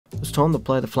was time to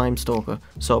play the flame stalker,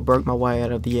 so I broke my way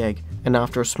out of the egg, and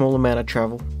after a small amount of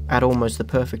travel, at almost the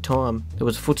perfect time, there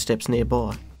was footsteps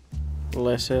nearby. Little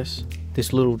SS.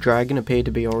 This little dragon appeared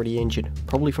to be already injured,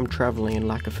 probably from travelling and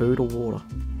lack of food or water.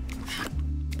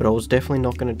 But I was definitely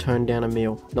not going to turn down a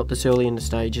meal, not this early in the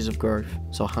stages of growth,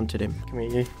 so I hunted him. Come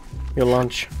here, you. Your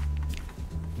lunch.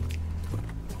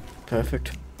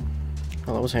 Perfect.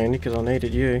 Well, that was handy because I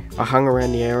needed you. I hung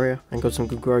around the area and got some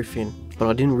good growth in, but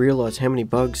I didn't realise how many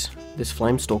bugs this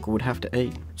flame stalker would have to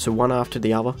eat. So one after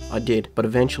the other, I did, but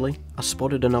eventually, I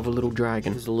spotted another little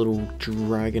dragon. There's a little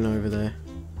dragon over there.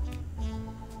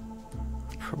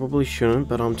 Probably shouldn't,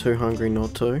 but I'm too hungry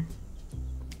not to.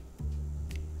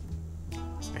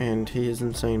 And he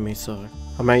hasn't seen me, so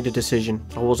I made a decision.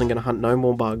 I wasn't going to hunt no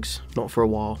more bugs, not for a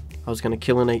while. I was going to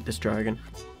kill and eat this dragon.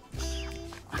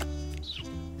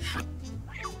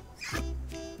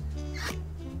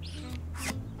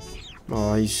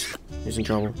 Oh, he's in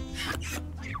trouble.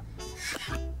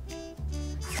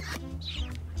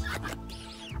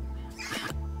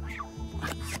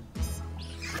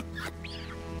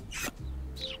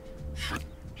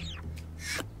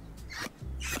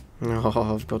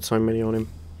 Oh, I've got so many on him.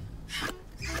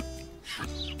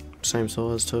 Same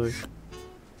size too.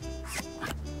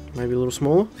 Maybe a little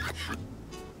smaller?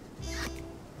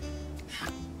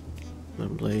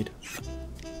 Don't bleed.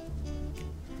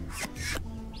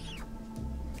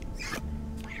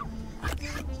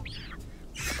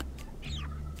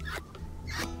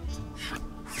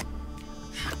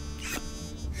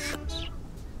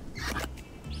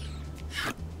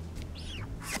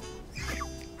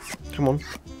 Come on.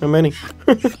 How many?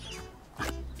 How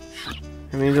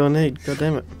many do I need? God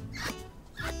damn it.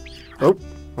 Oh,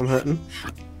 I'm hurting.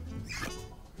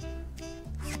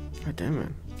 God damn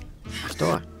it. Just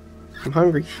die. I'm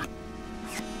hungry.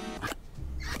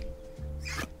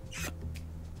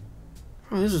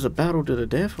 Oh, this is a battle to the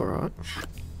death, alright.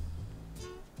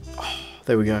 Oh,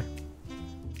 there we go.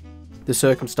 The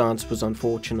circumstance was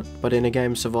unfortunate, but in a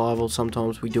game of survival,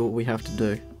 sometimes we do what we have to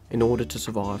do in order to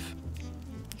survive.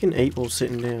 You can eat while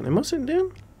sitting down. Am I sitting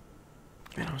down?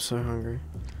 Man, I'm so hungry.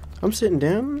 I'm sitting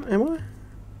down, am I?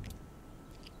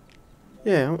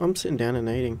 Yeah, I'm sitting down and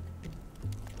eating.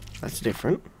 That's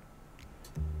different.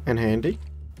 And handy.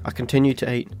 I continued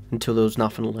to eat until there was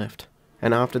nothing left.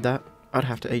 And after that, I'd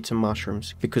have to eat some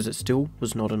mushrooms, because it still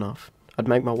was not enough. I'd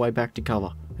make my way back to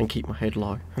cover, and keep my head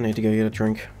low. I need to go get a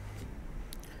drink.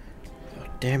 God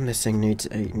damn, this thing needs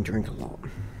to eat and drink a lot.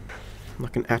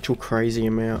 Like an actual crazy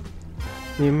amount.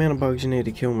 The amount of bugs you need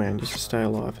to kill, man, just to stay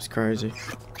alive is crazy.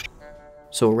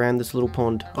 So around this little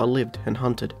pond, I lived and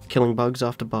hunted, killing bugs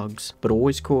after bugs, but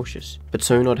always cautious. But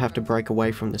soon I'd have to break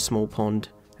away from this small pond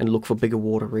and look for bigger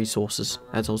water resources,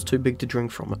 as I was too big to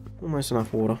drink from it. Almost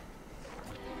enough water.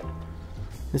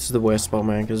 This is the worst spot,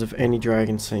 man, because if any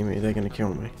dragons see me, they're gonna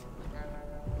kill me.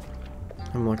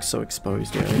 I'm like so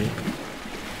exposed out here.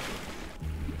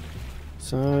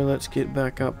 So let's get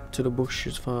back up to the bush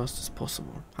as fast as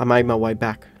possible. I made my way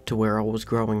back to where I was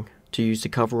growing, to use the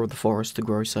cover of the forest to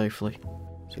grow safely.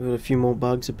 So we've got a few more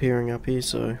bugs appearing up here,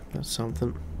 so that's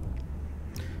something.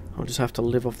 I'll just have to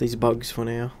live off these bugs for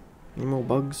now. Any more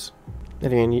bugs?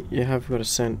 And again, you have got a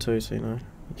scent too, so you know,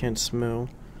 you can smell.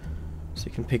 So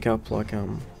you can pick up like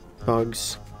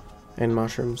bugs and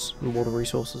mushrooms and water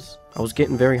resources. I was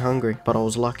getting very hungry, but I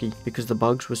was lucky because the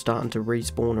bugs were starting to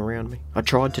respawn around me. I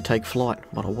tried to take flight,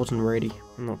 but I wasn't ready.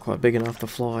 I'm not quite big enough to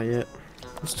fly yet.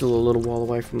 I'm still a little while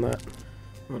away from that.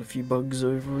 Got a few bugs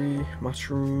over here.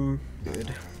 Mushroom.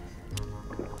 Good.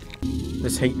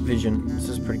 This heat vision. This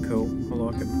is pretty cool. I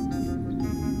like it.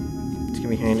 It's gonna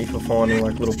be handy for finding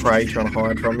like little prey trying to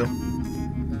hide from you.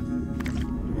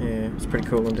 Yeah, it's pretty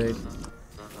cool indeed.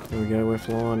 There we go, we're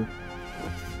flying.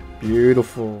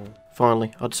 Beautiful.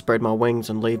 Finally, I'd spread my wings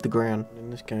and leave the ground in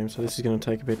this game, so this is going to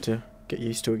take a bit to get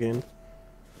used to again.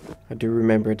 I do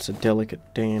remember it's a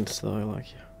delicate dance though, like,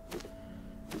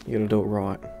 you gotta do it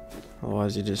right.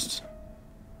 Otherwise you're just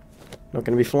not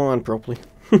going to be flying properly.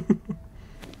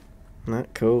 Nah,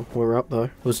 cool, we're up though.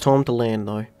 It was time to land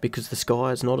though, because the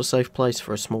sky is not a safe place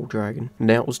for a small dragon.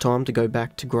 Now it was time to go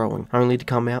back to growing, only to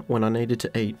come out when I needed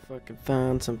to eat. If I could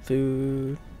find some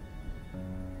food.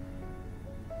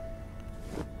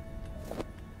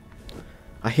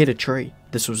 I hit a tree,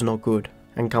 this was not good,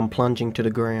 and come plunging to the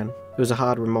ground. It was a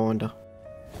hard reminder.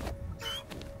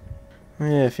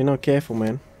 Yeah, if you're not careful,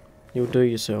 man, you'll do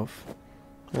yourself.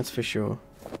 That's for sure.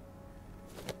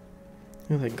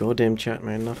 Look at that goddamn chat,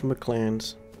 man, nothing but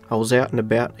clans. I was out and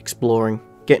about, exploring,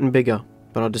 getting bigger,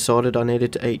 but I decided I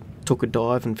needed to eat. Took a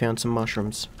dive and found some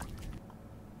mushrooms.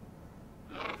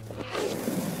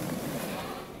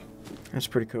 That's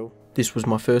pretty cool. This was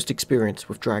my first experience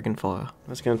with dragonfire.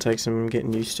 That's going to take some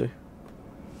getting used to.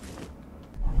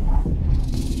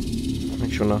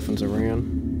 Make sure nothing's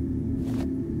around.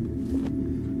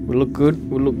 We look good,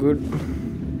 we look good.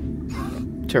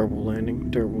 Terrible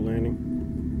landing, terrible landing.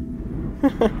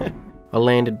 I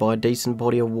landed by a decent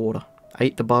body of water,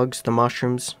 ate the bugs, the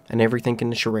mushrooms, and everything in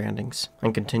the surroundings,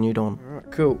 and continued on. Alright,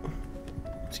 cool.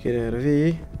 Let's get out of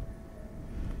here.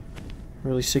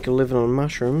 Really sick of living on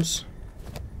mushrooms.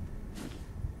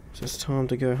 So it's time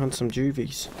to go hunt some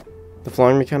juvies. The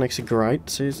flying mechanics are great,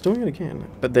 see it's doing it again.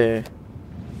 But they're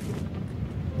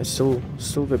still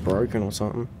a bit broken or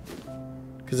something.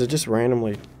 Because it just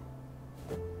randomly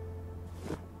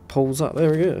pulls up.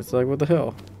 There we go. It's like, what the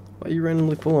hell? Why are you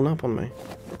randomly pulling up on me?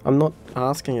 I'm not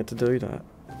asking it to do that.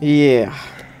 Yeah,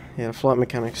 the flight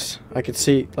mechanics. I could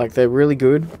see, like, they're really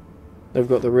good. They've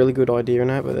got the really good idea in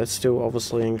that, but they're still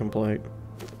obviously incomplete.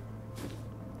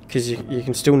 Because you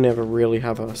can still never really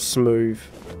have a smooth,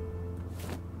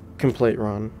 complete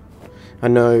run. I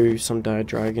know some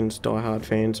Dragons diehard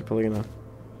fans are probably gonna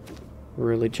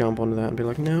really jump onto that and be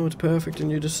like, no, it's perfect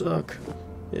and you just suck.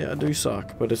 Yeah, I do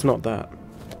suck, but it's not that.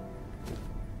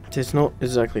 It's not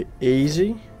exactly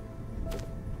easy,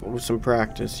 but with some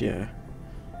practice, yeah.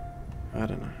 I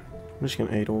don't know. I'm just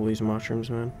gonna eat all these mushrooms,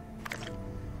 man.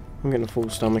 I'm getting a full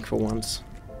stomach for once.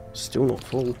 Still not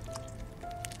full.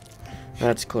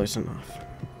 That's close enough.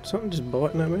 Something just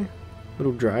biting at me?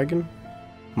 Little dragon?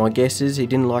 My guess is he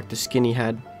didn't like the skin he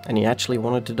had, and he actually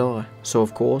wanted to die. So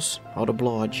of course, I'd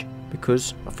oblige,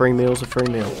 because a free meal's a free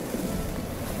meal. I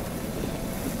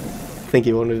think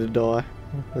he wanted to die.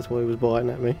 That's why he was biting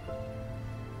at me.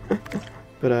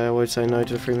 But I always say no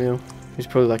to the free meal. He's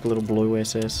probably like a little blue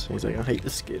SS. He's like, I hate the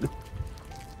skin.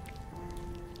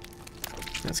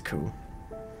 That's cool.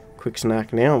 Quick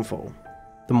snack, now I'm full.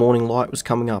 The morning light was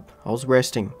coming up. I was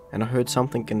resting, and I heard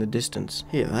something in the distance.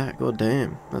 Hear that? God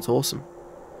damn, that's awesome.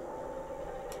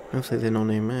 Hopefully they're not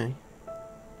near me.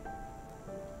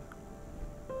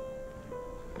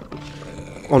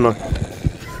 Oh no.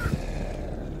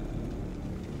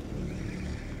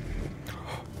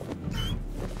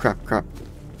 Crap, crap,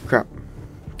 crap.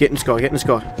 Get in the sky, get in the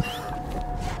sky.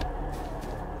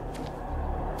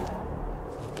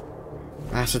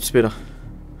 Acid spitter.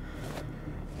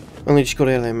 Only just got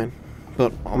out of there, man.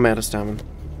 But I'm out of stamina.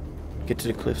 Get to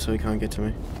the cliff so he can't get to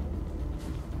me.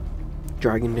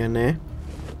 Dragon down there.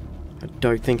 I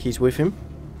don't think he's with him.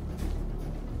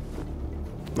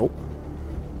 Nope.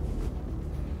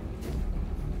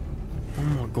 Oh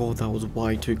my god, that was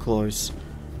way too close.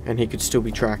 And he could still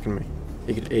be tracking me.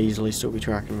 He could easily still be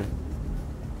tracking me.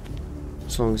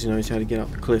 As long as he knows how to get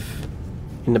up the cliff.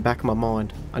 In the back of my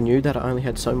mind, I knew that I only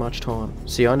had so much time.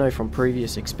 See, I know from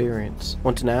previous experience,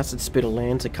 once an acid spitter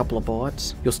lands a couple of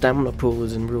bites, your stamina pool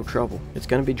is in real trouble. It's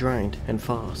going to be drained, and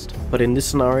fast. But in this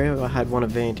scenario, I had one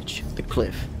advantage, the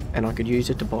cliff, and I could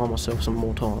use it to buy myself some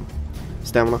more time.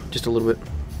 Stamina, just a little bit.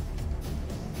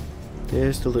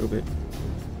 Just a little bit.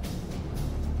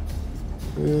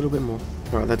 A little bit more.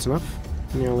 Alright, that's enough.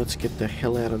 Now let's get the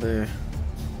hell out of there.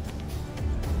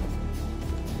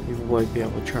 You won't be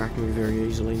able to track me very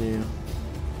easily now,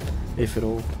 if at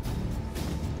all.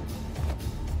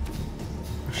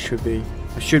 I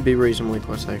should be reasonably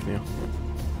quite safe now.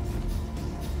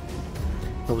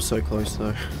 That was so close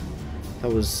though.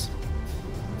 That was...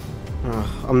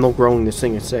 I'm not growing this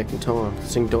thing a second time.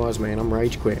 This thing dies, man. I'm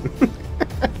rage quitting.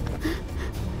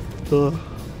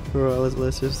 Alright,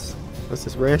 let's just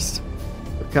rest,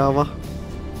 recover,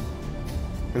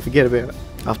 and forget about it.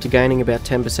 After gaining about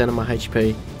 10% of my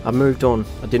HP, I moved on.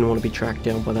 I didn't want to be tracked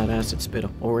down by that acid spitter,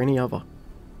 or any other.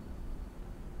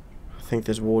 I think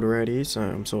there's water out here, so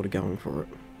I'm sort of going for it.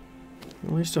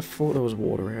 At least I thought there was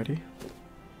water out here.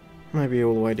 Maybe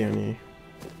all the way down here.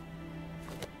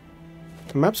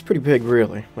 The map's pretty big,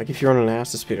 really. Like, if you're on an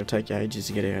acid spitter, it'll take you ages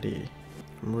to get out here.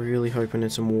 I'm really hoping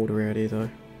there's some water out here, though.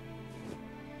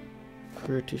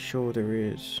 Pretty sure there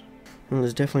is. And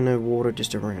there's definitely no water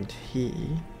just around here.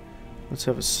 Let's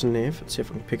have a sniff. Let's see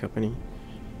if I can pick up any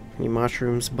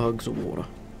mushrooms, bugs, or water.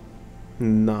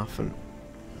 Nothing.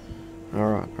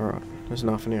 Alright. There's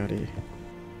nothing out here.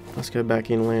 Let's go back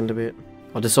inland a bit.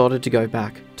 I decided to go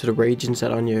back to the regions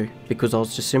that I knew because I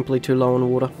was just simply too low on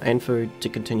water and food to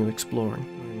continue exploring.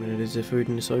 Wait a minute, is there food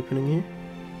in this opening here?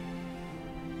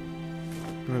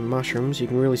 No mushrooms. You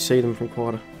can really see them from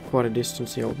quite a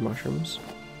distance, the old mushrooms.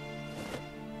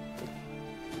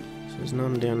 So there's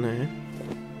none down there.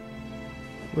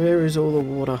 Where is all the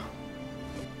water?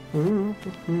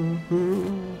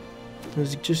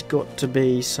 There's just got to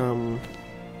be some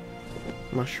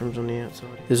mushrooms on the outside.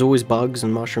 There's always bugs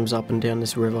and mushrooms up and down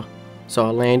this river, So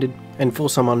I landed, and for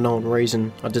some unknown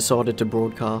reason, I decided to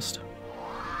broadcast.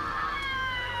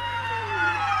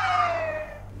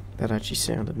 That actually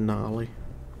sounded gnarly.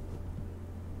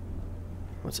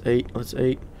 Let's eat,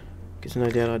 because no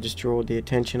doubt I just draw the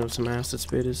attention of some acid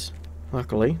spitters.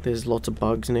 Luckily, there's lots of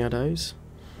bugs nowadays,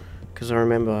 because I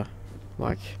remember,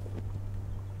 like,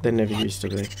 there never used to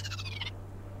be.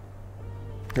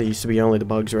 There used to be only the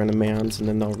bugs around the mounds, and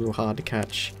then they were real hard to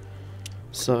catch.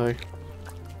 So,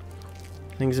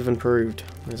 things have improved.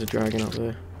 There's a dragon up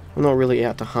there. I'm not really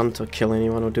out to hunt or kill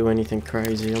anyone or do anything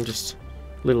crazy. I'm just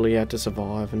literally out to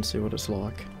survive and see what it's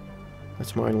like.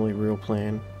 That's my only real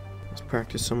plan. Let's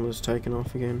practice some of this taking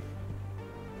off again.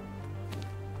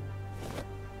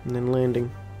 And then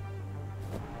landing.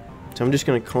 So I'm just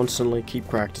going to constantly keep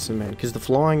practicing, man, because the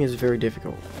flying is very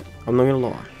difficult. I'm not going to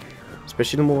lie.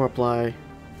 Especially the more I play,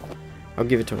 I'll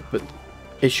give it to it, but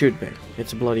it should be.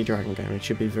 It's a bloody dragon game. It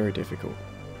should be very difficult.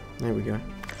 There we go.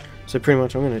 So pretty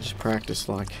much I'm going to just practice,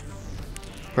 like,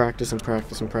 practice and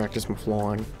practice and practice my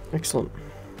flying. Excellent.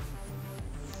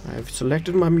 I have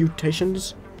selected my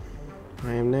mutations.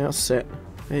 I am now set.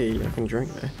 Hey, I can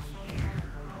drink there.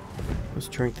 Let's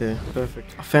drink there.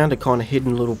 Perfect. I found a kind of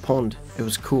hidden little pond. It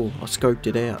was cool. I scoped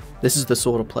it out. This is the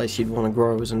sort of place you'd want to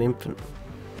grow as an infant.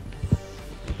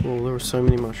 Oh, there are so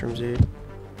many mushrooms here.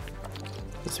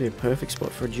 This would be a perfect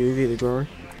spot for a juvie to grow.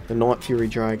 The Night Fury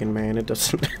Dragon, man. It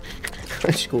doesn't...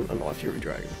 I just called it a Night Fury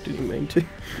Dragon. Didn't mean to.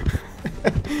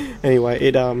 Anyway,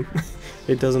 it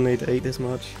doesn't need to eat this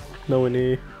much. Nowhere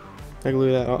near. Like, look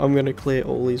at that. I'm going to clear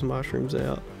all these mushrooms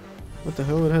out. What the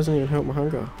hell? It hasn't even helped my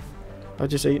hunger. I've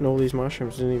just eaten all these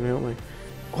mushrooms. It didn't even help me.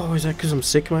 Oh, is that because I'm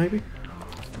sick, maybe?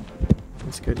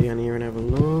 Let's go down here and have a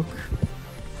look.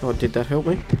 Oh, did that help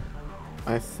me?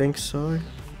 I think so.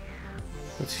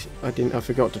 I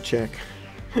forgot to check.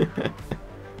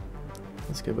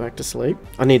 Let's go back to sleep.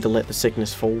 I need to let the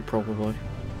sickness fall, probably.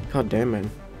 God damn,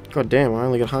 man. God damn, I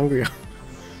only got hungrier.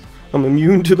 I'm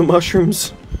immune to the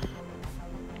mushrooms.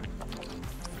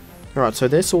 Alright, so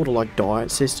their sort of like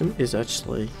diet system is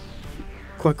actually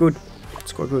quite good.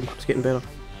 It's quite good. It's getting better.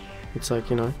 It's like,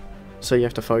 you know, so you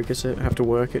have to focus it, have to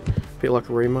work it. A bit like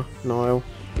Rima, Nile.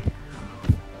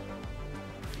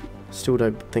 Still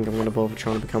don't think I'm going to bother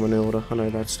trying to become an elder. I know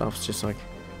that stuff's just like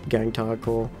ganked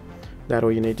hardcore. That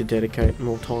or you need to dedicate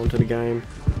more time to the game.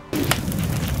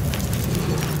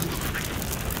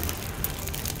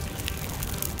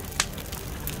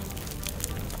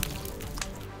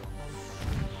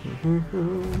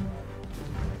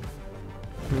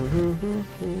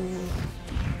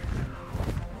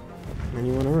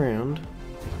 Anyone around?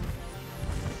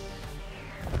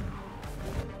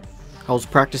 I was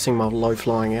practicing my low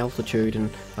flying altitude and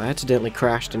I accidentally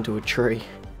crashed into a tree.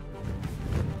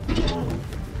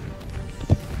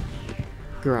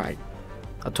 Great.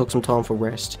 I took some time for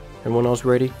rest, and when I was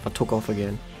ready, I took off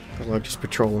again. I like just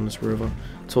patrolling this river.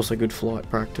 It's also good flight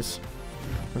practice,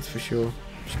 that's for sure.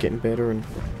 Just getting better and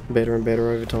better and better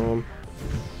over time.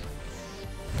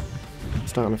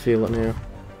 Starting to feel it now.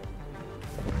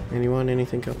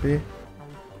 Anything up here?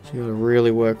 So you gotta really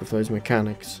work with those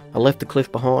mechanics. I left the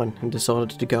cliff behind and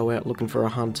decided to go out looking for a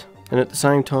hunt. And at the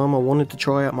same time, I wanted to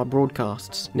try out my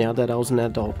broadcasts, now that I was an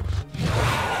adult.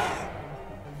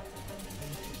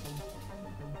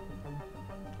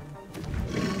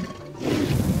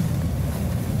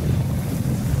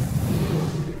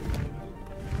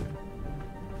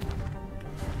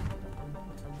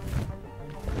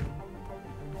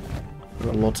 I've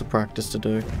got lots of practice to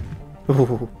do.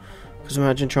 Because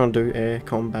imagine trying to do air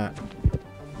combat.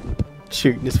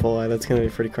 Shooting this fire, that's going to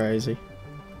be pretty crazy.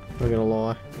 I'm not going to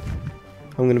lie.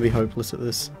 I'm going to be hopeless at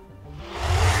this.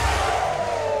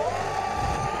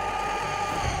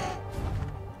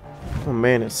 Oh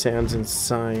man, it sounds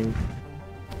insane.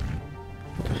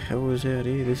 What the hell is out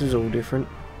here? This is all different.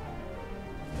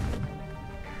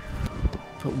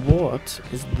 But what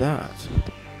is that?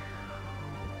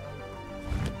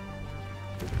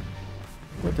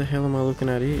 What the hell am I looking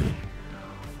at here?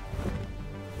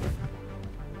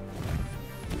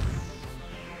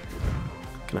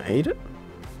 Can I eat it?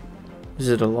 Is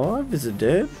it alive? Is it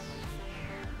dead?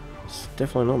 It's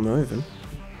definitely not moving.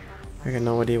 I got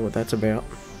no idea what that's about.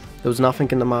 There was nothing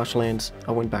in the marshlands.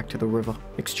 I went back to the river.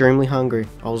 Extremely hungry.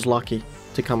 I was lucky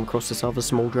to come across this other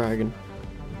small dragon.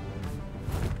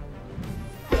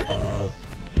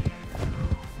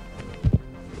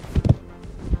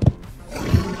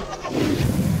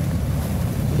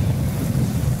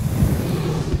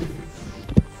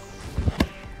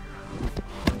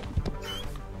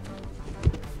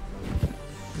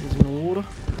 He's in the water.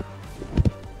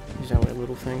 He's only a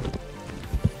little thing.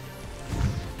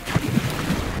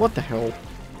 What the hell?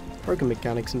 broken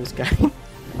mechanics in this game.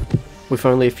 With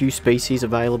only a few species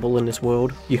available in this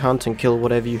world, you hunt and kill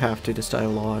whatever you have to stay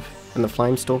alive, and the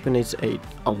flame stalker needs to eat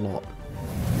a lot.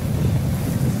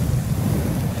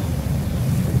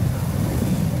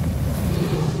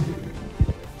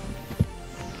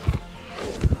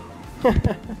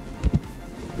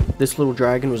 This little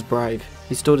dragon was brave.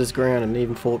 He stood his ground and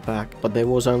even fought back, but there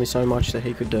was only so much that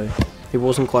he could do. He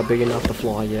wasn't quite big enough to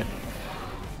fly yet.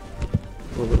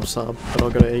 A little sub, but I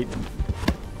gotta eat.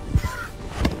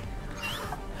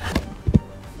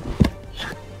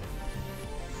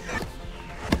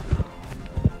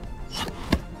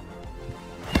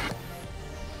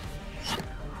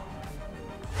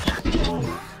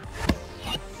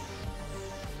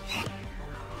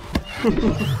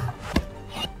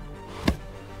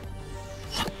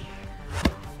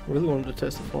 Really wanted to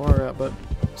test the fire out, but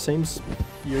it seems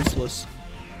useless.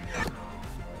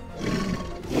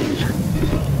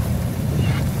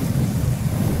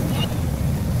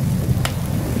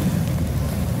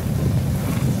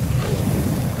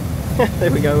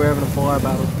 There we go, we're having a fire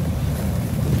battle.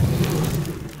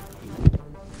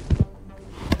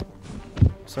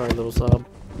 Sorry, little sub.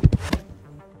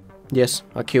 Yes,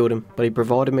 I killed him, but he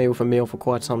provided me with a meal for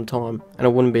quite some time, and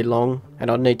it wouldn't be long, and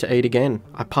I'd need to eat again.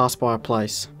 I passed by a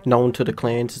place, known to the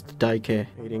clans as the daycare.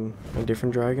 Eating a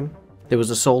different dragon? There was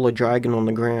a solid dragon on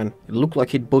the ground. It looked like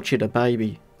he'd butchered a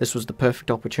baby. This was the perfect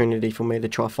opportunity for me to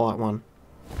try fight one.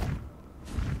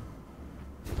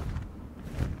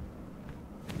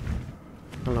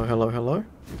 Hello, hello, hello.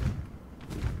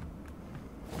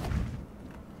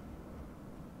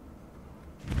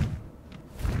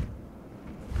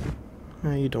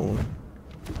 How you doing?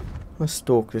 Let's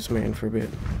stalk this man for a bit.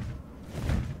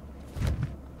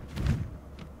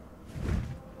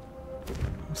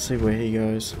 Let's see where he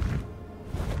goes.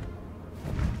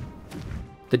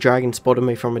 The dragon spotted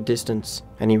me from a distance,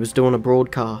 and he was doing a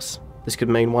broadcast. This could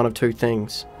mean one of two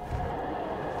things.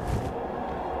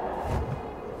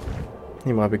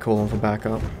 He might be calling for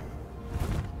backup.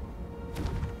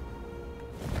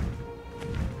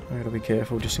 I gotta be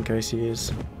careful just in case he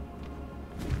is.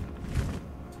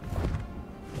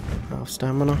 Half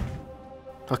stamina.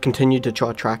 I continued to try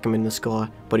to track him in the sky,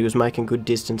 but he was making good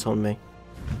distance on me.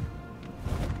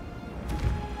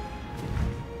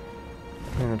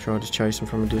 I'm gonna try to chase him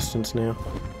from a distance now.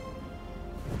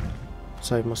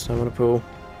 Save my stamina pool.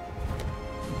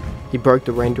 He broke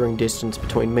the rendering distance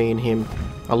between me and him.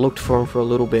 I looked for him for a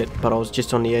little bit, but I was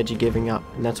just on the edge of giving up,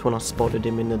 and that's when I spotted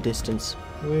him in the distance.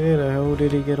 Where the hell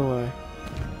did he get away?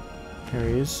 There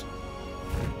he is.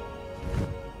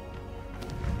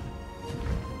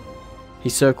 He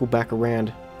circled back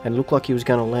around, and looked like he was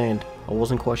going to land. I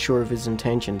wasn't quite sure of his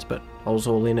intentions, but I was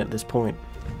all in at this point.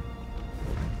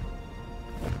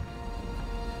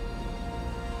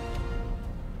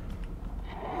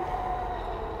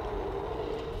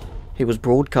 He was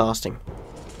broadcasting.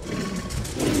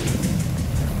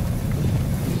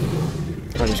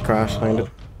 I just crash landed.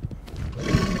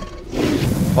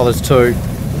 Oh, there's two.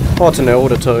 Oh, it's an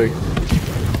elder too.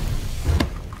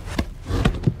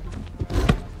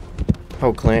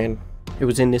 Whole clan. It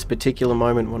was in this particular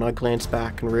moment when I glanced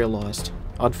back and realised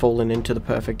I'd fallen into the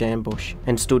perfect ambush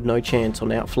and stood no chance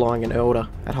on outflying an elder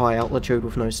at high altitude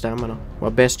with no stamina. My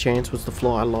best chance was to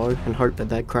fly low and hope that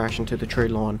they'd crash into the tree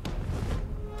line.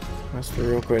 That's the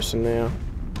real question now.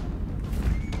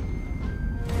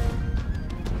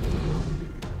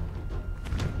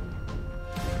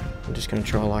 I'm just gonna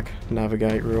try like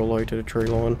navigate real low to the tree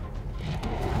line.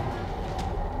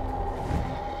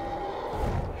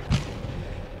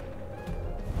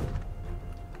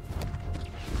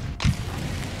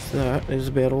 So that is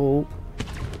about all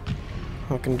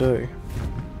I can do.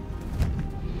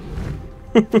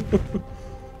 They're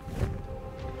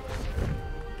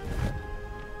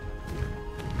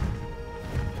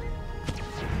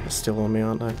still on me,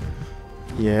 aren't they?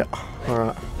 Yeah,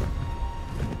 alright.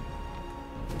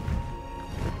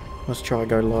 Let's try to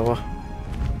go lower.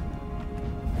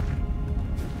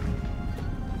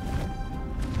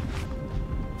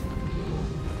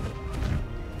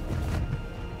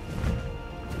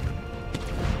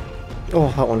 Oh,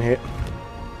 that one hit.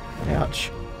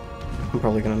 Ouch. I'm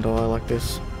probably gonna die like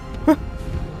this. Well,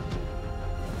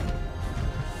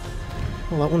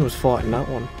 that one was fighting that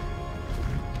one.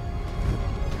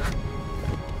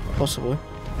 Possibly.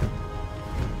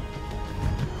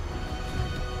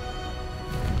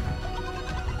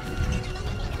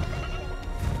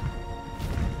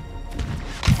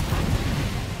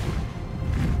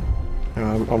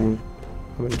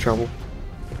 I'm in trouble.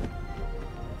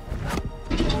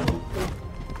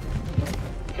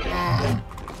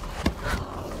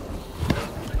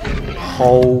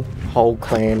 whole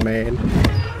clan, man.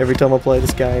 Every time I play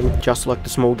this game, just like the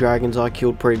small dragons I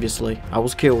killed previously, I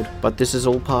was killed, but this is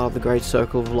all part of the great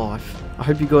circle of life. I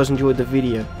hope you guys enjoyed the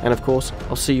video, and of course,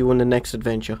 I'll see you in the next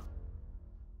adventure.